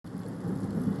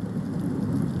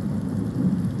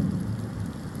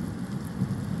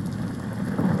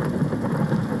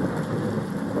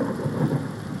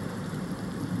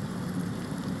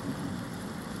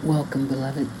Welcome,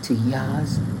 beloved, to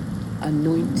Yah's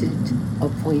anointed,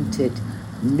 appointed,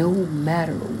 no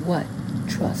matter what,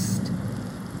 trust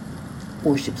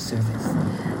worship service,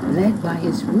 led by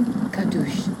his Ruach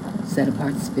Kadosh,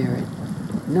 set-apart spirit,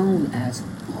 known as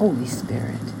Holy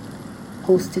Spirit,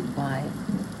 hosted by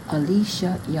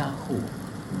Alicia Yahu,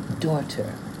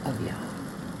 daughter of Yah.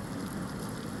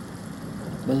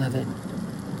 Beloved,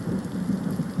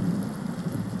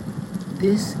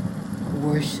 this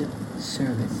worship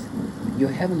service, your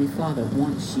Heavenly Father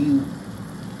wants you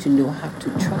to know how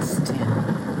to trust Him,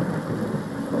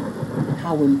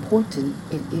 how important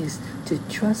it is to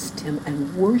trust Him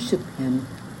and worship Him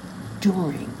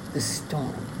during the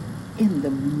storm. In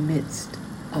the midst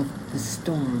of the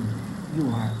storm, you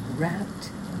are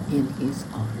wrapped in His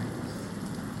arms.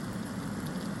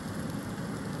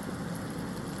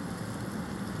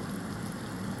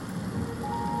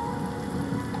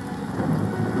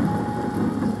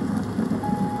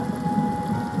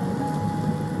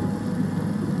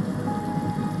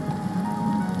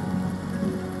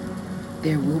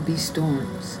 There will be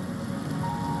storms.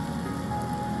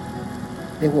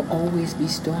 There will always be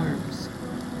storms.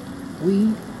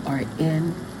 We are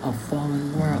in a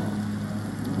fallen world.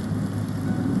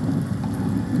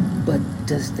 But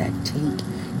does that take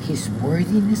His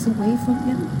worthiness away from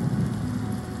Him?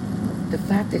 The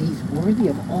fact that He's worthy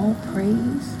of all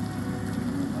praise?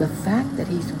 The fact that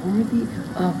He's worthy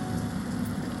of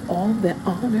all the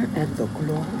honor and the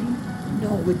glory?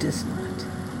 No, it does not.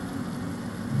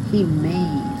 He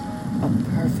made a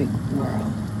perfect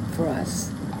world for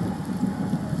us.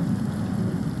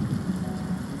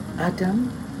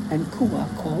 Adam and Kua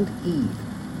called Eve.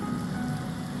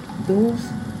 Those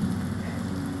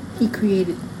He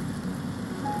created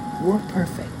were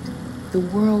perfect. The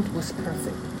world was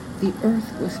perfect. The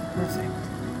earth was perfect.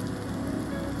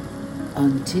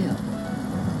 Until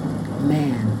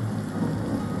man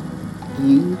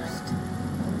used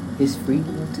his free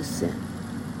will to sin.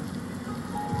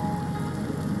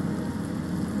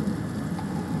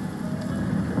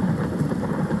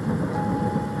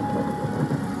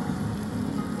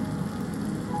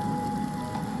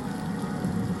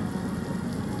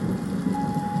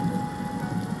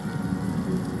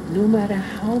 No matter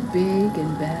how big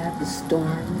and bad the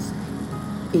storms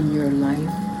in your life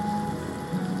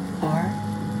are,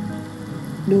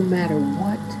 no matter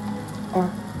what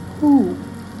or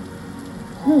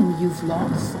whom you've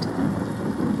lost,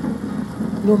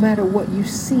 no matter what you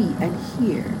see and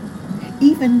hear,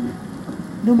 even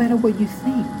no matter what you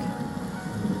think,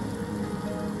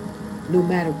 no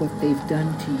matter what they've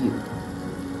done to you,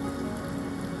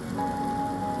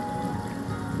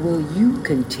 will you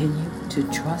continue to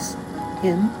trust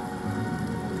Him?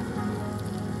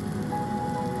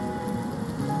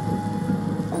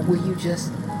 Or will you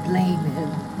just blame Him?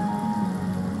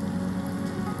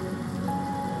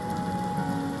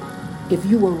 If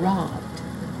you were robbed,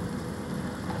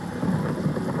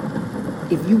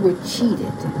 if you were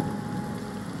cheated,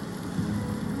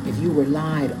 if you were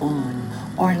lied on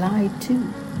or lied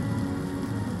to,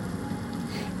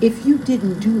 if you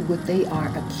didn't do what they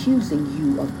are accusing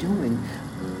you of doing,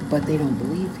 but they don't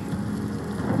believe you,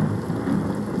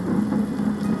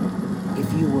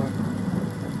 if you were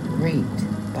raped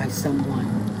by someone,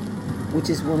 which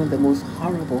is one of the most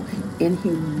horrible,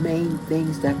 inhumane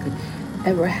things that could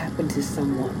ever happen to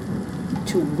someone,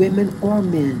 to women or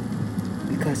men,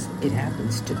 because it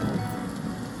happens to both.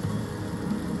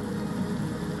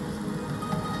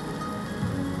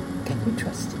 Can you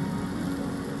trust Him?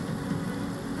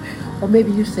 Or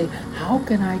maybe you say, how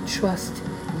can I trust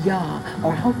Yah?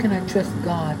 Or how can I trust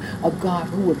God, a God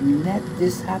who would let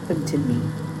this happen to me?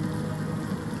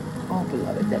 Oh,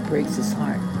 beloved, that breaks His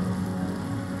heart.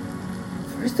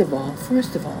 First of all,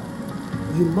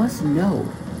 you must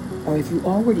know, or if you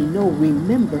already know,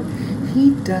 remember,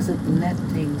 He doesn't let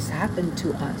things happen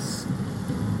to us.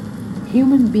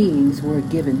 Human beings were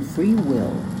given free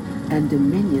will and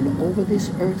dominion over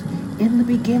this earth in the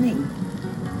beginning,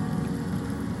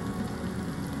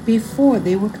 before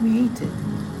they were created.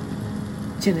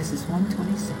 Genesis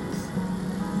 1:26.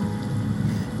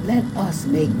 Let us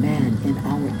make man in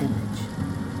our image,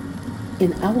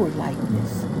 in our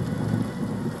likeness.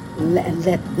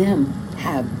 Let them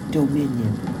have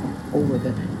dominion over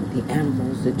the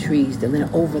animals, the trees, the land,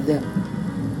 over the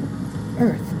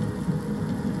earth.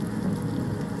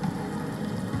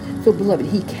 So, beloved,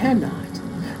 He cannot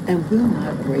and will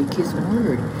not break His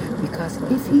word, because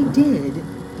if He did,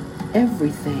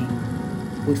 everything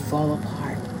would fall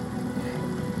apart.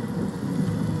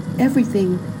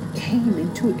 Everything came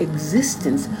into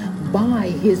existence by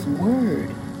His word.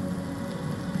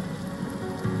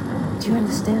 Do you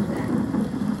understand that?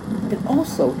 And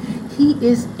also, he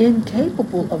is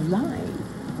incapable of lying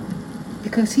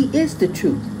because he is the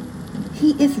truth.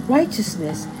 He is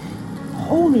righteousness,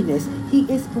 holiness. He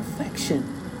is perfection.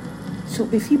 So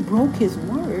if he broke his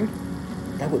word,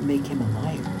 that would make him a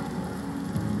liar.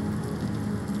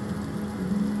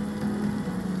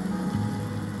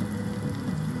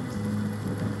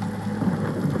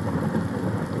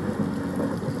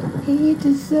 He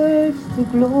deserves the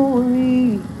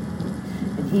glory,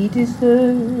 and he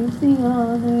deserves the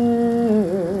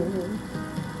honor.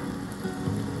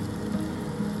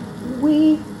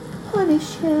 We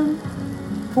punish him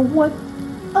for what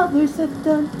others have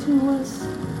done to us.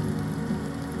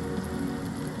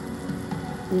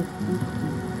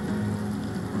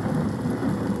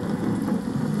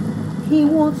 He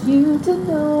wants you to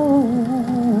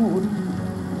know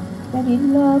that he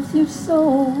loves you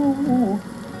so,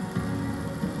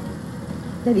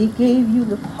 that he gave you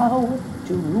the power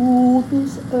to rule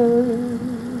this earth.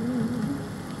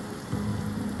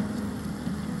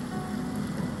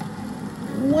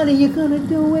 What are you going to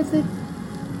do with it?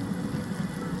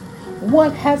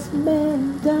 What has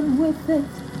man done with it?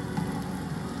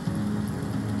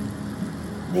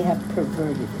 They have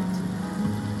perverted it.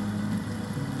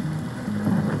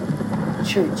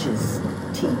 Churches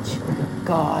teach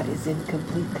God is in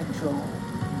complete control.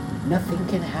 Nothing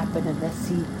can happen unless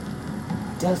he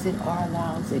does it or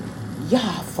allows it.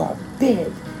 Yah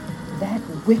forbid. That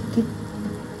wicked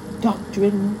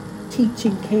doctrine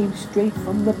teaching came straight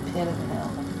from the pit of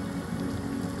hell.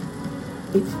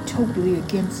 It's totally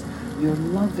against your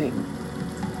loving,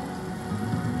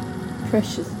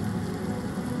 precious,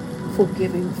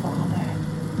 forgiving Father.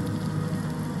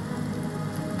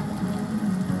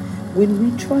 When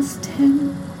we trust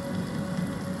him,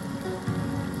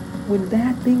 when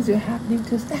bad things are happening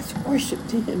to us, that's worship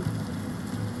to him.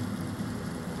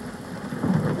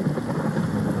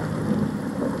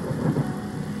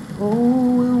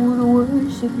 Oh, I want to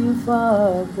worship you,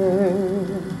 Father.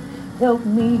 Help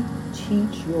me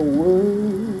teach your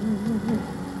word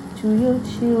to your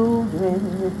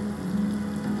children.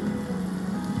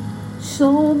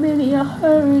 So many are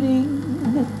hurting.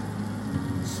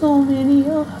 So many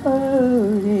are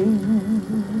hurting.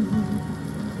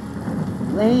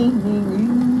 Blaming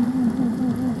you.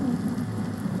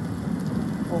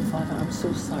 Oh, Father, I'm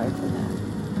so sorry for that.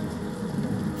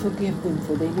 Forgive them,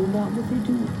 for they know not what they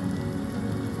do.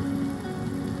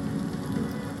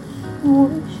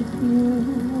 Worship you.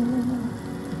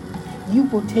 You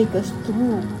will take us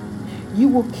through. You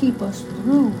will keep us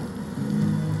through.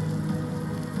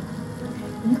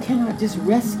 You cannot just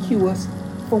rescue us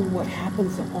from what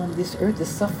happens on this earth, the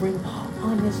suffering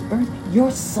on this earth.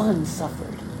 Your son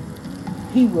suffered.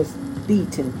 He was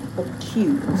beaten,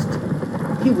 accused.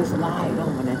 He was lied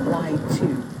on and lied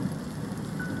to.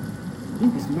 He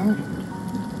was murdered.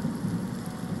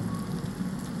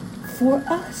 For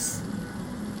us.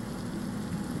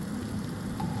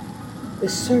 The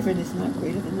servant is not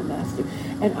greater than the master.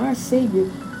 And our Savior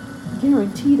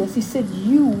guaranteed us, he said,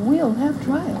 you will have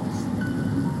trials.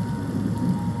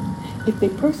 If they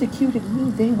persecuted me,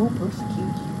 they will persecute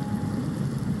you.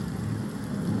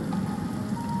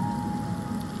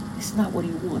 It's not what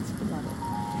he wants,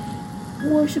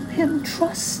 beloved. Worship him,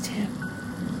 trust him.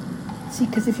 See,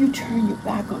 because if you turn your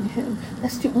back on him,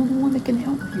 that's the only one that can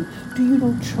help you. Do you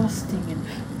know trusting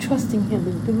him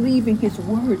and believing his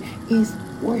word is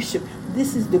worship.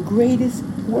 This is the greatest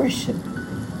worship.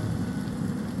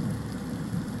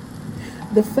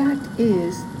 The fact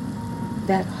is,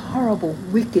 that horrible,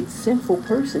 wicked, sinful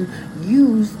person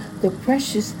used the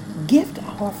precious gift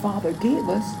our Father gave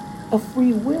us of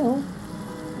free will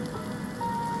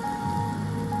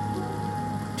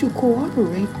to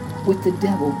cooperate with the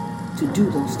devil to do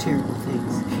those terrible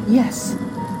things. Yes,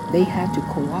 they had to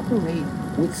cooperate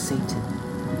with Satan,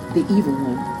 the evil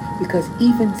one, because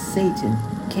even Satan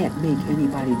can't make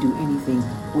anybody do anything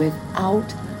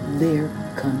without their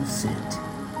consent.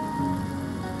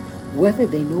 Whether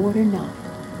they know it or not,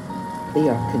 they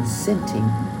are consenting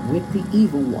with the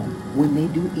evil one when they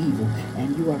do evil,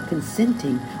 and you are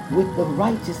consenting with the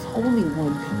righteous, holy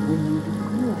one when you do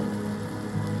good.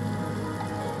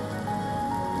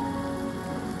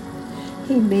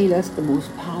 He made us the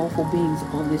most powerful beings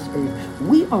on this earth.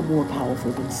 We are more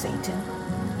powerful than Satan.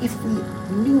 If we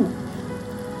knew,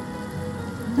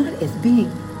 not as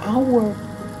being our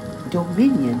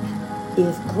dominion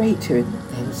is greater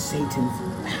than Satan's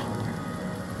power.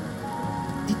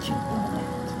 Did you know that?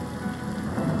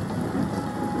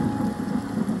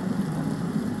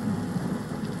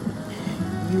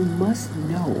 You must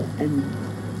know and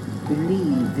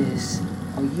believe this,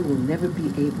 or you will never be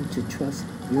able to trust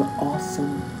your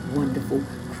awesome, wonderful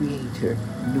Creator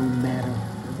no matter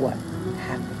what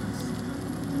happens.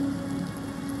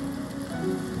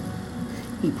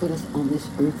 He put us on this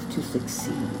earth to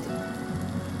succeed.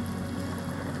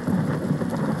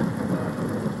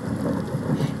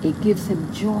 It gives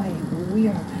him joy when we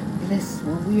are blessed,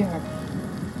 when we are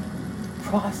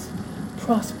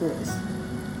prosperous.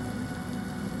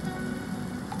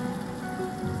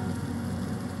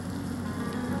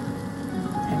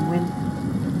 And when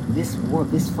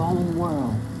this fallen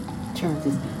world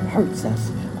hurts us,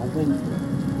 or when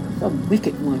some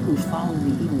wicked one who's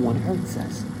following the evil one hurts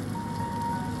us,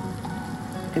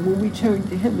 and when we turn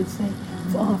to him and say,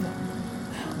 Father,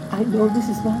 I know this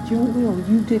is not your will.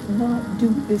 You did not do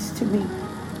this to me.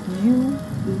 You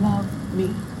love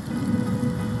me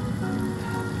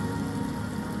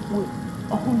with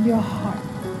all your heart,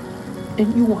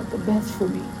 and you want the best for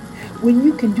me. When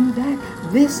you can do that,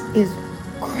 this is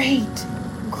great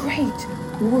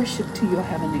worship to your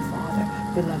Heavenly Father,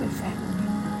 beloved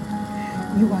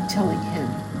family. You are telling him,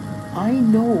 I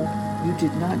know you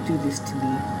did not do this to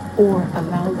me or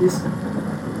allow this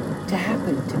to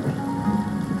happen to me.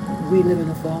 We live in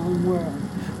a fallen world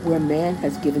where man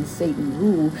has given Satan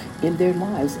rule in their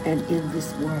lives and in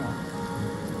this world.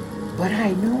 But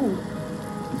I know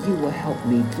you will help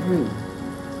me through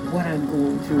what I'm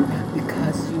going through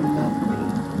because you love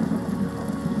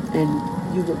me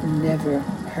and you will never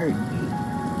hurt me.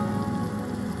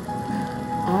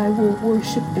 I will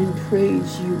worship and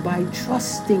praise you by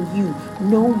trusting you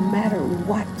no matter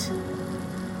what.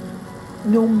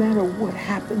 No matter what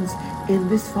happens in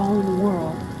this fallen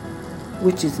world,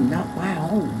 which is not my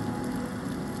own,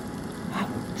 I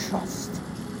will trust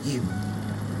you.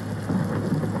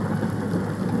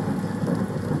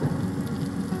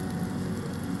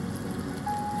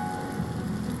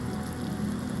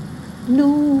 No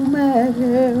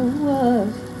matter what,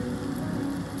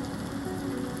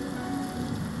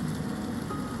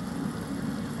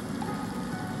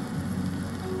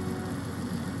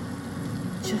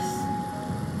 just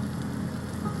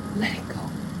let it go.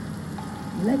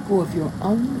 Let go of your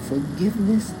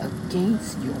unforgiveness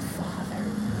against your Father.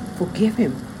 Forgive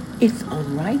him. It's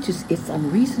unrighteous. It's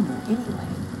unreasonable anyway.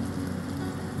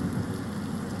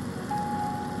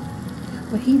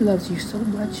 But he loves you so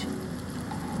much.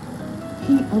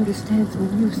 He understands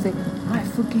when you say, I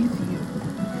forgive you.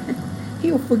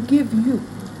 He'll forgive you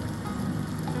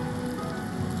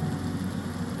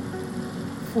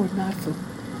for not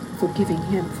forgiving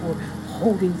him, for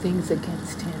holding things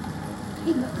against him.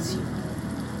 He loves you.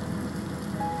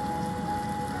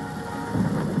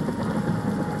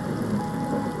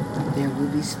 There will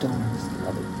be storms,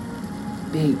 beloved.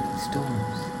 Big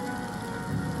storms.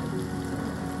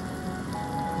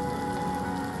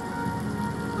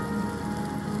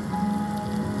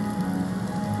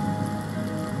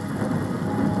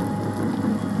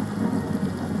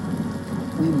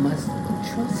 We must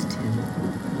trust him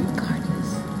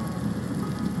regardless.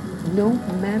 No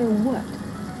matter what,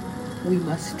 we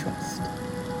must trust.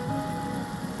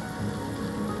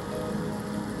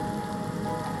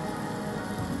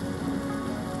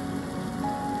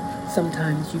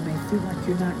 Sometimes you may feel like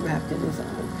you're not wrapped in his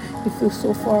arms. You feel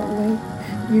so far away.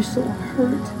 You're so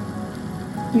hurt.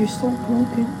 You're so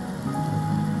broken.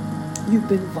 You've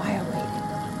been violated.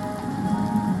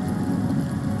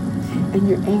 And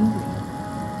you're angry.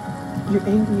 You're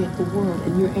angry at the world,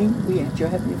 and you're angry at your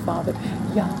Heavenly Father,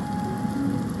 Yah,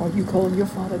 or you call him your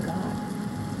Father God.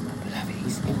 But beloved,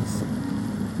 he's innocent.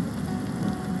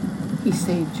 He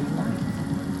saved your life.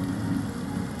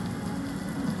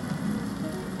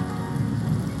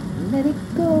 Let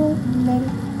it go, let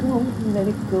it go, let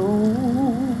it go.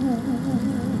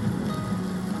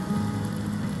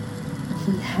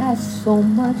 He has so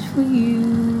much for you,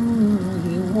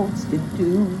 he wants to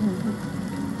do.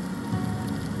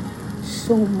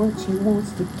 So much he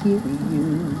wants to give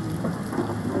you.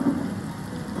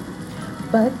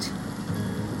 But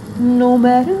no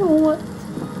matter what,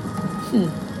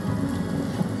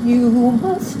 you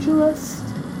must trust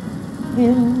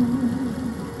him.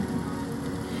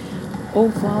 Oh,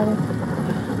 Father,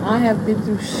 I have been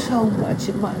through so much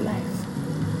in my life.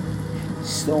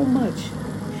 So much.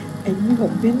 And you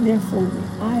have been there for me.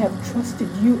 I have trusted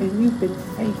you and you've been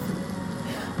faithful.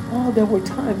 Oh, there were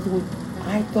times when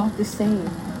I thought the same,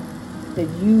 that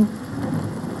you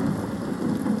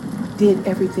did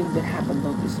everything that happened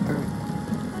on this earth.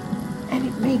 And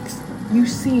it makes you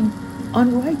seem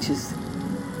unrighteous.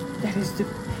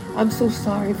 I'm so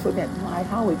sorry for that lie.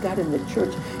 How it got in the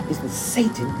church is with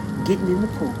Satan getting in the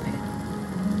pulpit.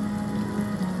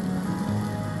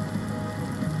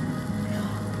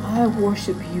 I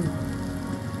worship you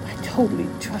by totally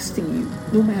trusting you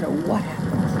no matter what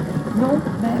happens, no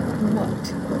matter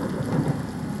what.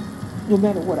 No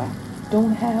matter what I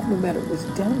don't have, no matter what's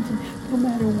done to me, no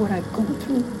matter what I go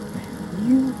through,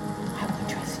 I will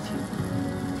trust you.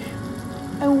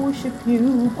 I worship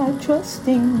you by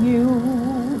trusting you.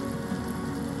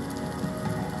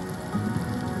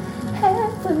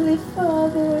 Heavenly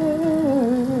Father,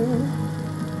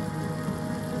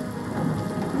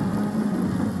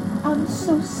 I'm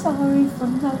so sorry for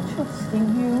not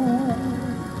trusting you.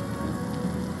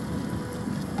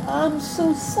 I'm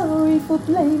so sorry for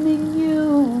blaming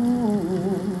you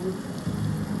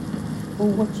for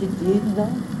what you did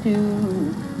not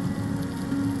do.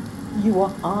 You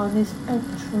are honest and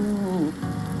true.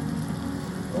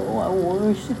 Oh, I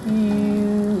worship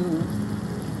you.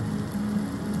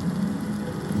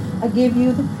 I give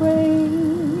you the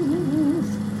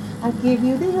praise. I give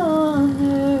you the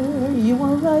honor. You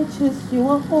are righteous. You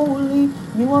are holy.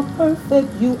 You are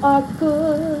perfect. You are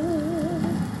good.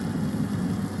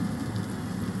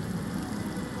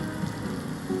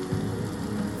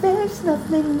 There's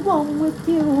nothing wrong with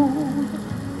you.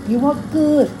 You are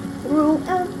good through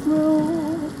and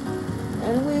through.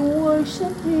 And we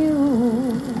worship you.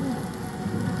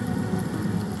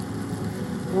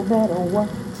 No matter what.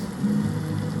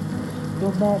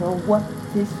 No matter what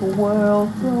this world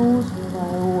throws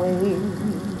my way,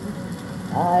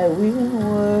 I will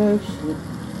worship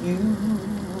you.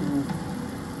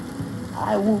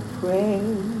 I will pray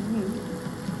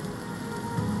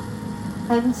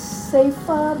and say,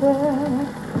 Father,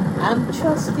 I'm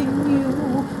trusting you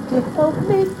to help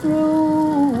me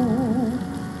through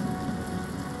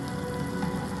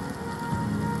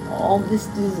all this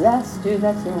disaster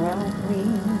that's around me,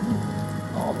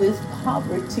 all this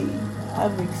poverty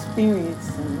I'm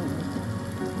experiencing.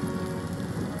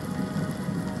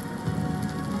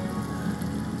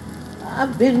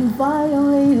 I've been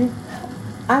violated.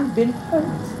 I've been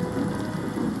hurt.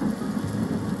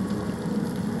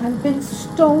 I've been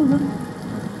stolen.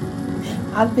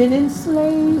 I've been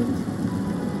enslaved.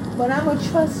 But I'm going to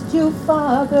trust you,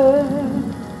 Father,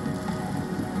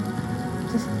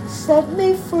 to set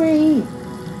me free.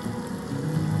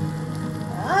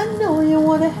 I know you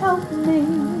want to help me,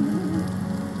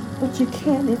 but you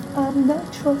can't if I'm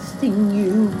not trusting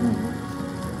you.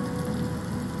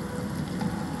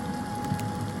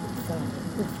 Father,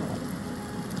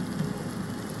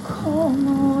 call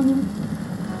on him.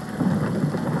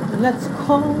 Let's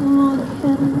call on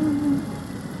him.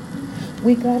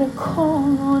 We gotta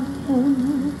call on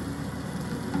him.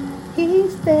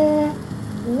 He's there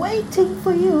waiting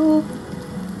for you.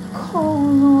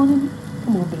 Call on him.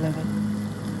 Come on, beloved.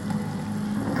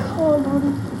 Call on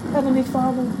him. Heavenly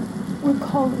Father, we're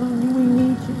calling on you. We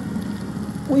need you.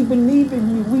 We believe in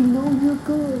you. We know you're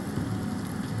good.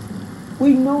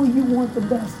 We know you want the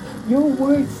best. Your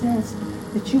word says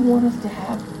that you want us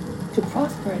to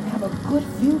prosper and have a good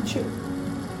future.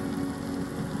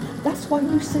 That's why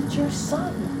you sent your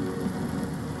son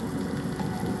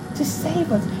to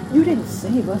save us. You didn't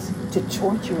save us to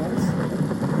torture us,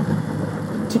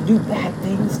 to do bad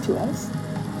things to us.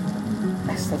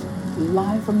 That's a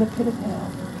lie from the pit of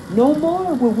hell. No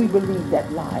more will we believe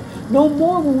that lie. No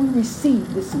more will we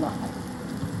receive this lie.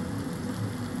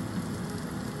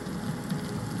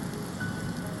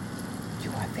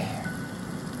 You are there.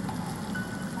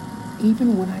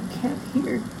 Even when I can't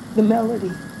hear the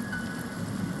melody,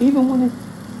 even when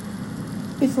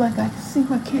it's like I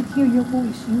can't hear your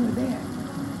voice, you are there.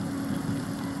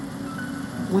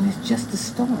 When it's just a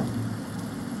storm,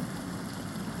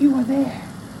 you are there.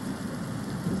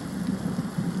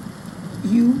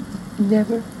 You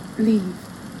never leave.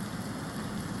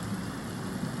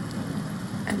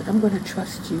 And I'm going to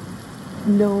trust you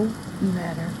no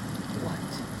matter what.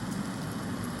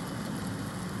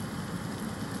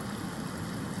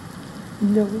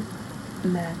 No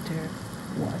matter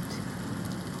what.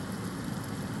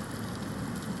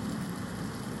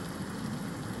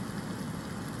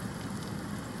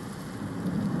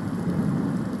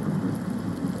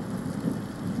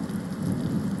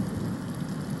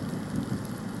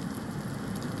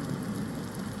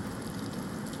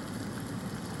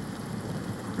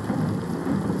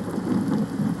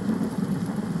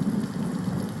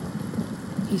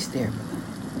 He's there, beloved.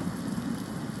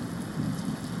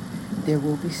 There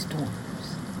will be storms.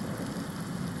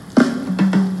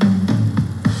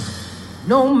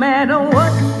 No matter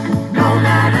what,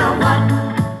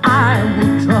 I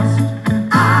will trust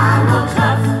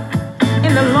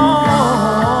in the Lord,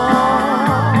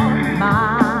 my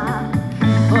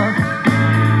keeper.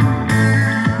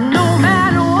 No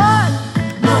matter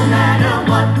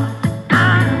what, I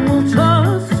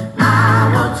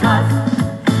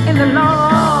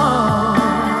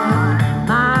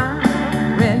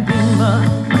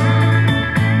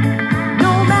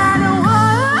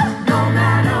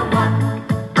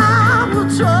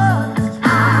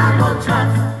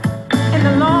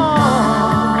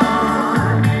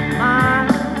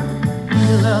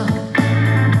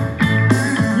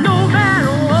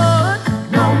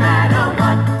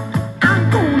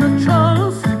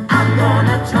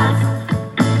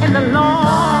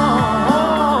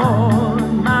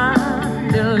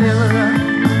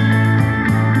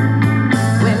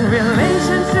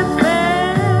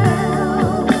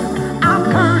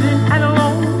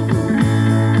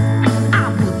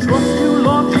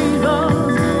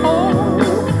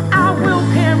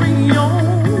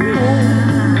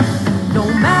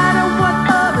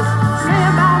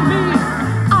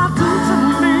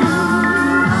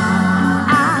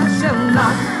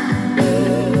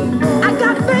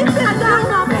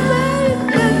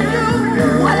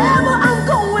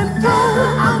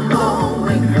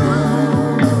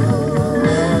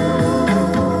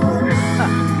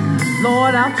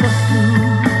I'll trust you.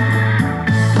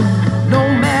 No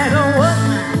matter what,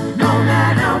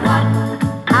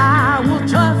 I will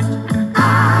trust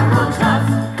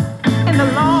in the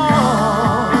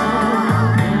Lord,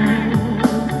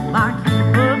 my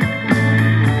keeper.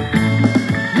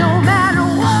 No matter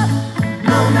what,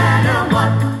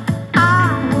 I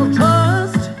will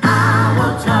trust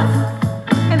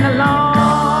in the Lord,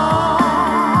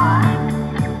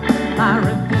 my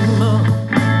redeemer.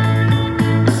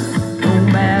 No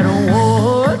matter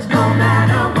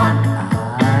what,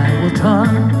 I will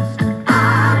trust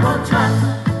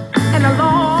in the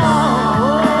Lord,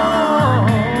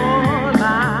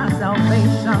 my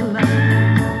salvation.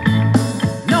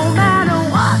 No matter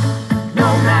what,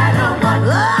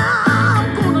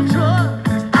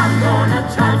 I'm gonna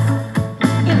trust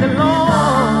in the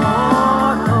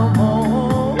Lord of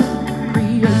all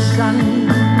creation.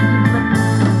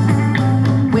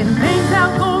 When things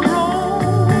have gone wrong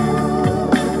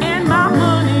and my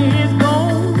money is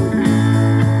gone,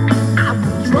 I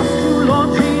will trust you, Lord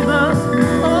Jesus.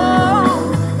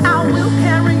 Oh, I will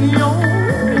carry on.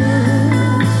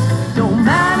 No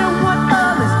matter what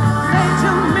others say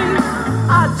to me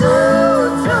or do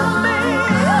to me,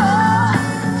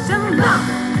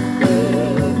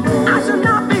 I shall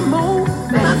not be moved.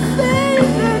 My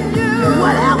faith in you.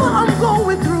 Whatever I'm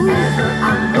going through,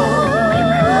 Lord,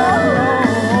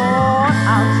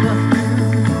 I'll trust you.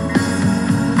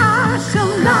 I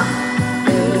shall not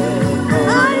be moved.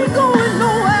 I ain't going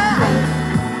nowhere.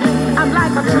 I'm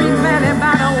like a tree planted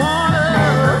by the water.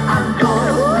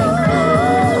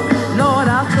 Lord,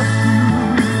 I'll trust you.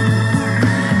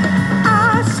 I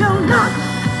shall not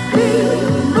be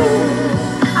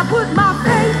moved. I put my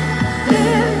faith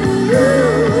in you.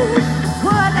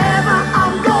 Whatever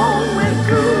I'm going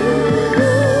through,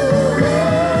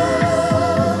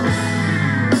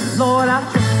 Lord, I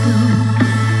trust you.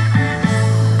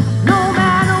 No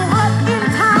matter what in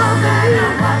time, no matter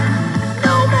what,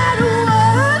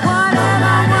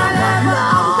 whatever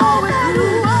I'm going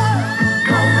through,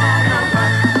 no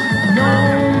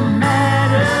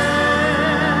matter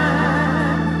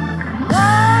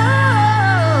what,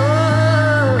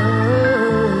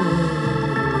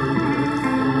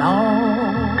 Lord,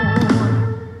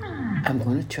 I'm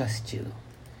going to trust you.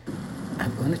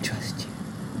 I'm going to trust you.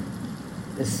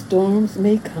 The storms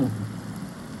may come,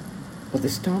 but the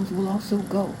storms will also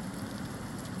go.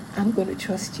 I'm going to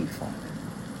trust you, Father.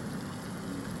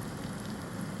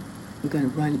 We're going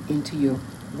to run into your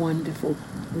wonderful,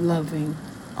 loving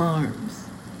arms.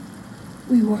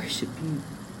 We worship you.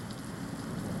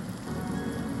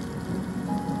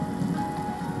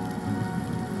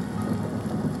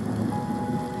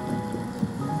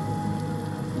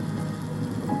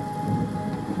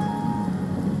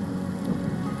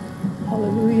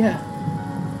 Hallelujah.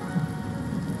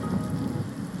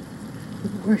 We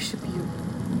worship you.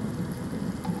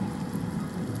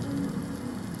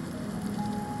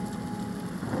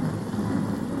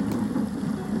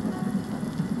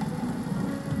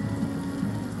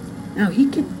 Now he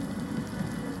can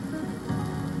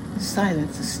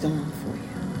silence a storm for you.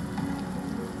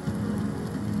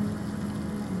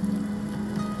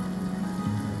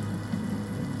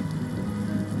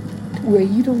 Where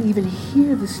you don't even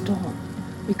hear the storm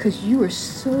because you are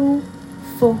so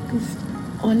focused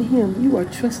on him. You are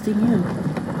trusting him.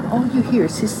 All you hear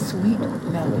is his sweet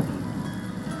melody.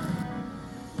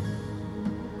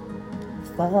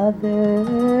 Father,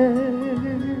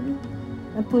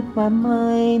 I put my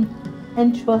mind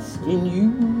and trust in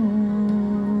you.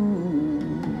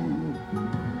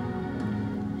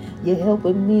 You're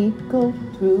helping me go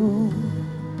through.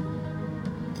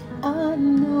 I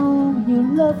know you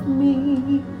love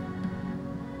me.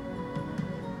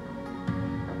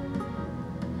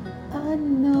 I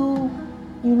know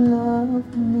you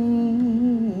love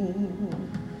me.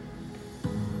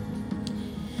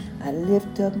 I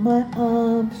lift up my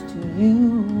arms to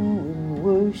you in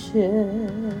worship.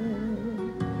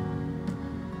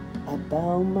 I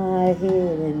bow my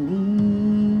head and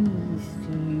knees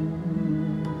to you.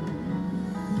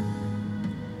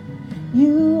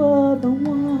 You are the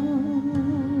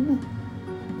one,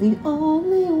 the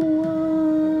only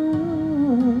one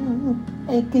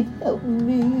that can help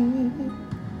me.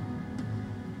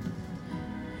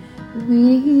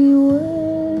 We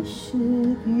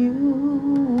worship you.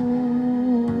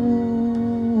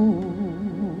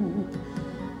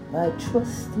 I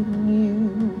trust in you.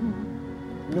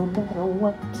 No matter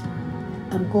what,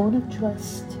 I'm gonna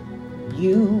trust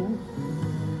you.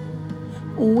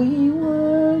 We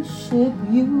worship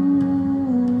you.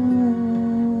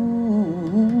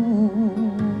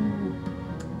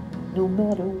 No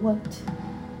matter what,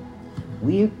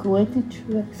 We're going to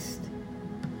trust.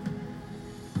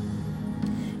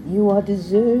 You are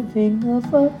deserving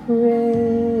of our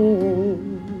praise.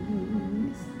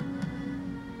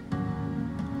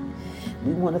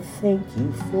 We want to thank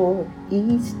you for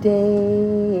each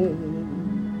day.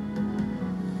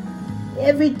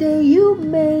 Every day you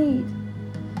made.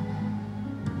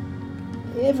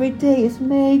 Every day is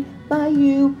made by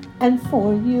you and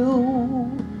for you.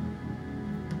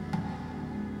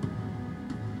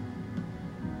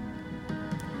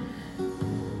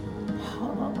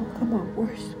 Oh, come on,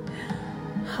 worship.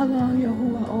 Hallelujah,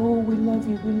 Yahuwah. Oh, we love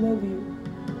you, we love you.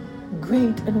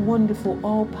 Great and wonderful,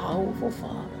 all-powerful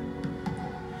Father.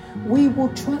 We will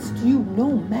trust you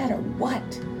no matter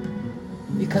what,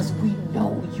 because we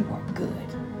know you are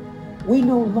good. We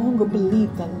no longer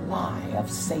believe the lie of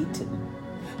Satan.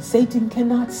 Satan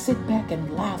cannot sit back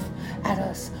and laugh at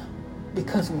us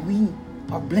because we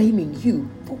are blaming you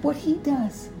for what he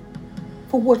does,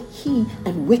 for what he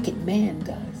and wicked man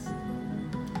does.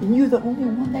 And you're the only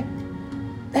one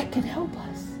that can help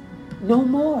us. No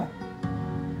more.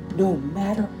 No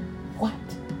matter what,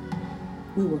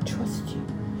 we will trust you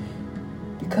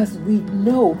because we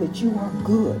know that you are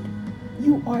good.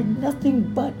 You are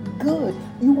nothing but good.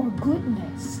 You are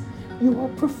goodness. You are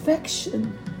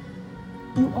perfection.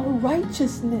 You are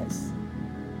righteousness.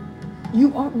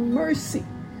 You are mercy.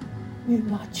 You're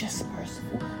not just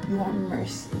merciful. You are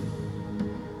mercy.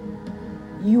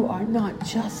 You are not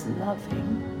just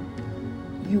loving.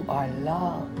 You are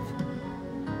love.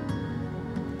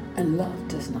 And love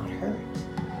does not hurt.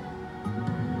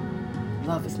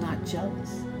 Love is not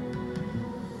jealous.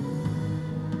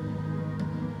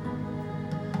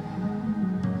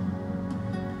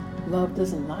 Love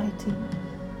doesn't lie to you.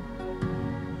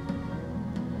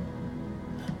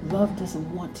 Love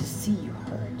doesn't want to see you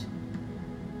hurt.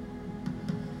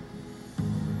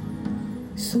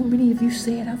 So many of you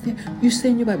say it out there. You say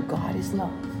in your Bible, God is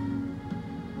love.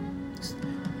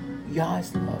 Yah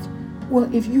is love. Well,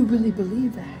 if you really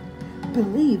believe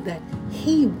that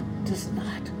he does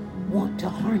not want to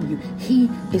harm you. He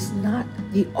is not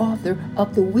the author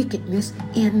of the wickedness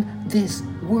in this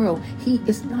world. He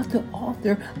is not the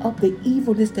author of the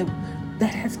evilness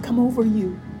that has come over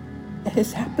you, that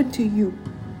has happened to you.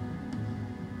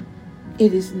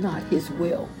 It is not his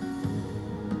will.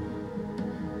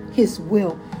 His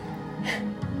will.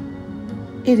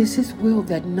 It is his will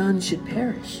that none should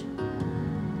perish.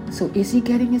 So is he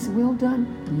getting his will done?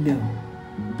 No.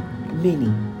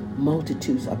 Many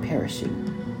multitudes are perishing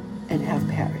and have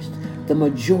perished. The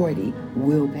majority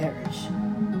will perish.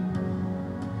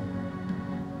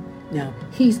 Now,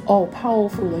 he's all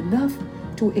powerful enough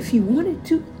to, if he wanted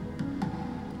to,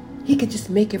 he could just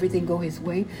make everything go his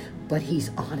way, but he's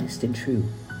honest and true.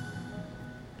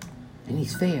 And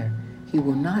he's fair. He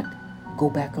will not go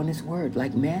back on his word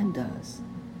like man does.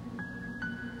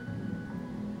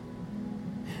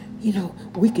 You know,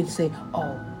 we can say,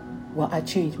 oh, well, I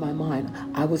changed my mind.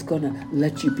 I was going to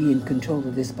let you be in control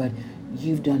of this, but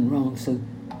you've done wrong, so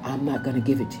I'm not going to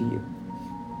give it to you.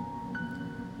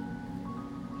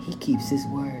 He keeps his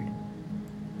word.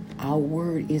 Our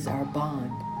word is our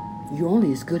bond. You're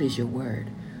only as good as your word.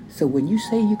 So when you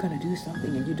say you're going to do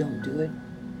something and you don't do it,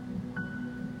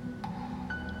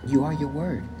 you are your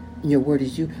word. And your word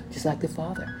is you, just like the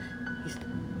Father.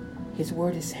 His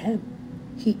word is him.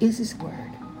 He is his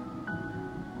word.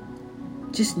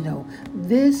 Just know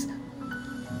this,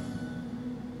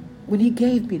 when he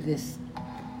gave me this,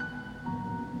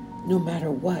 no matter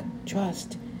what,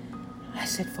 trust, I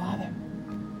said, Father,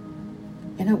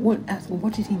 and I asked him,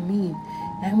 what did he mean?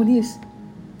 And when he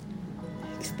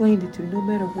explained it to me, no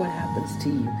matter what happens to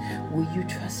you, will you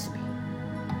trust me?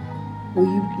 Will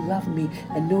you love me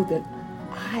and know that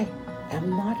I am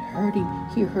not hurting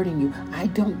you? I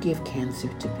don't give cancer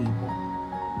to people.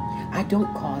 I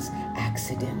don't cause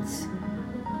accidents.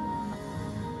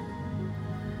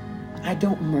 I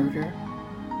don't murder.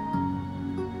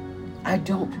 I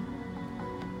don't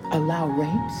allow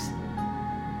rapes.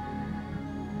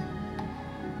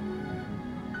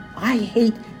 I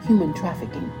hate human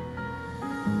trafficking.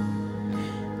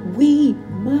 We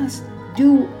must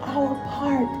do our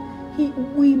part.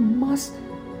 We must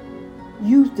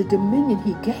use the dominion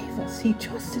he gave us. He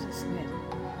trusted us with.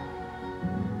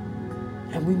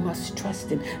 And we must trust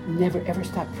him. Never ever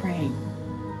stop praying.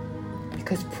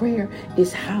 Because prayer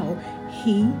is how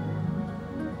he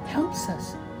helps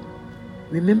us.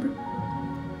 Remember?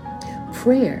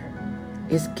 Prayer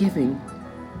is giving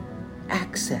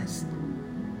access,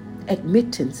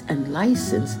 admittance, and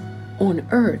license on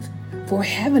earth for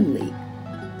heavenly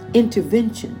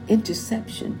intervention,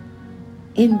 interception,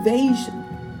 invasion.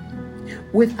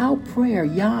 Without prayer,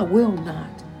 Yah will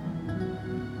not.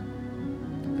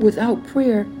 Without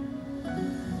prayer,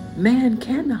 man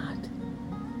cannot.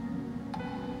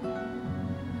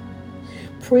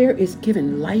 Prayer is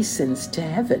given license to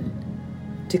heaven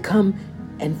to come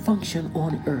and function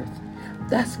on earth.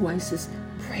 That's why it says,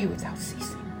 pray without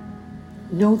ceasing.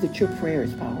 Know that your prayer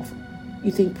is powerful.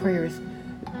 You think prayer is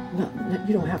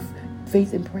you don't have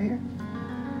faith in prayer?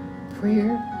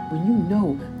 Prayer, when you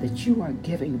know that you are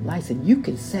giving license, you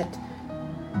can set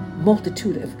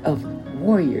multitude of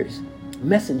warriors,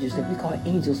 messengers that we call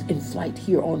angels in flight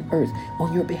here on earth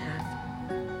on your behalf.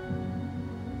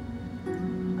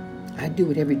 I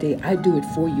do it every day. I do it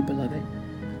for you, beloved.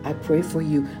 I pray for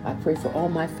you. I pray for all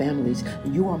my families.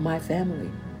 You are my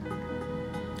family.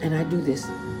 And I do this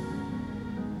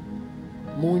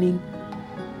morning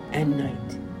and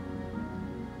night.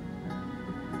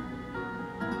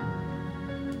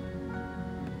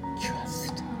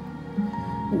 Trust.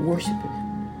 Worship.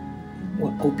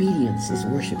 Well, obedience is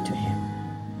worship to him.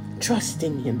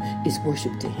 Trusting him is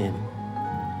worship to him.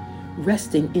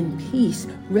 Resting in peace,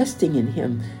 resting in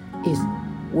him is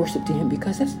worship to him,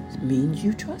 because that means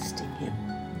you trust in him.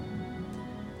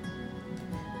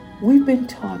 We've been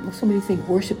taught, so many think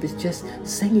worship is just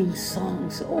singing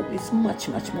songs. Oh, it's much,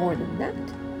 much more than that.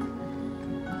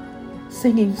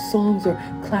 Singing songs or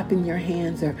clapping your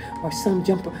hands or some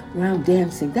jump around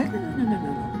dancing. That,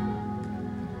 no.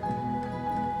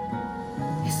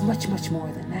 It's much, much more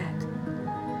than that.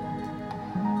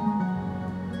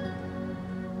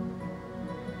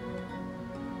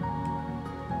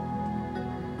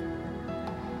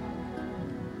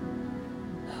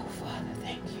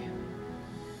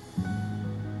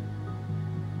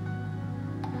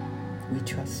 We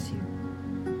trust you.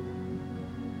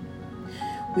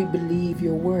 We believe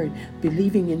your word.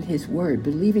 Believing in his word,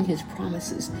 believing his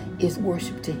promises is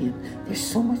worship to him. There's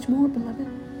so much more, beloved.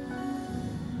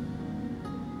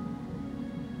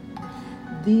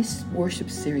 This worship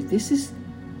series, this is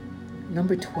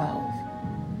number 12.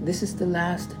 This is the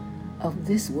last of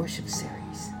this worship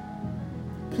series.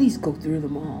 Please go through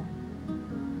them all.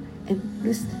 And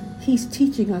he's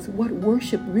teaching us what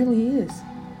worship really is.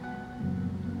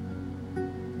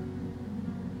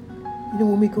 You know,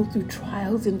 when we go through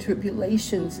trials and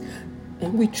tribulations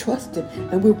and we trust him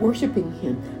and we're worshiping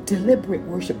him, deliberate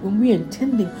worship, when we're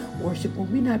intending worship, when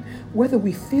we're not, whether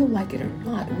we feel like it or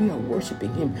not, we are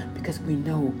worshiping him because we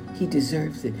know he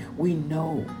deserves it. We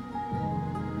know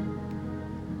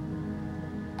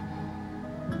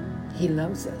he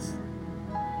loves us.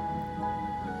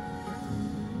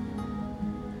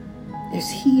 There's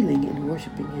healing in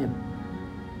worshiping him.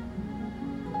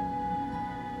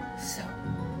 So,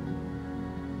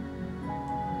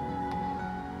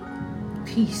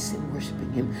 peace in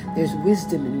worshiping him. There's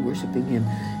wisdom in worshiping him.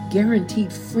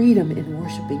 Guaranteed freedom in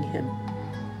worshiping him.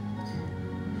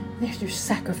 There's your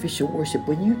sacrificial worship,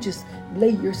 when you just lay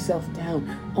yourself down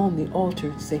on the altar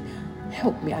and say,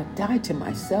 help me, I die to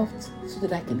myself so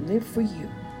that I can live for you.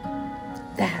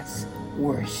 That's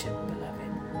worship,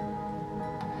 beloved.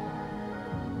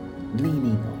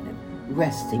 Leaning on him,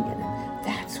 resting in him.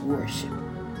 That's worship.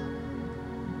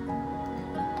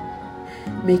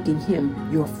 Making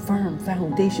him your firm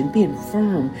foundation, being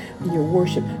firm in your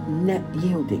worship, not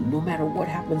yielding. No matter what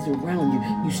happens around you,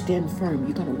 you stand firm.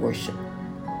 You're going to worship.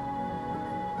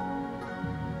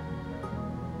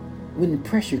 When the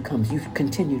pressure comes, you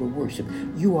continue to worship.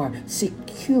 You are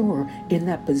secure in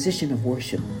that position of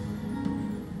worship.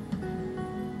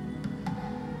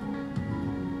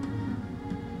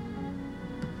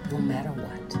 No matter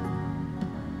what.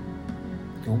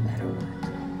 No matter what.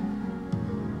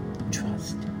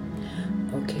 Trust.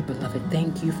 Okay, beloved,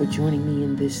 thank you for joining me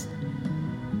in this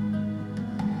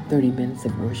 30 minutes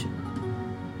of worship.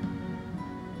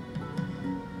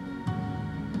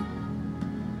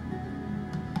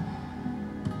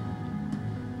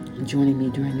 And joining me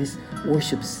during this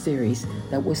worship series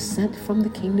that was sent from the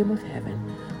kingdom of heaven.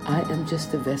 I am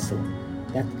just a vessel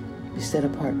that the set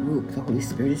apart root the Holy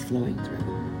Spirit is flowing through.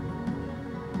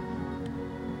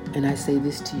 And I say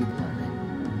this to you, beloved.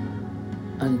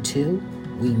 Until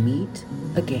we meet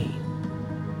again,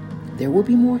 there will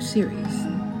be more series.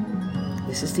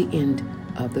 This is the end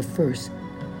of the first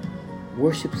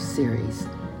worship series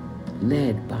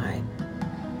led by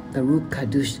the Ruach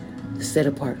Kadosh, the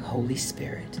set-apart Holy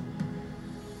Spirit.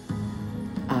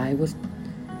 I was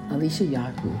Alicia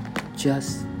Yahu,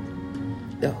 just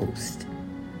the host.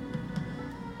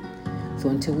 So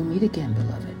until we meet again,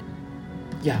 beloved,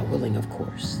 Yah willing, of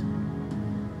course.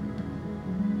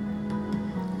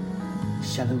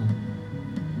 Shalom.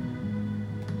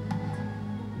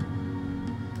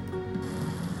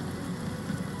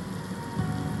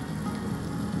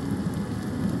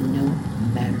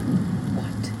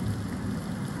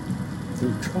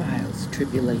 through trials,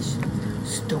 tribulations,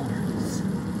 storms.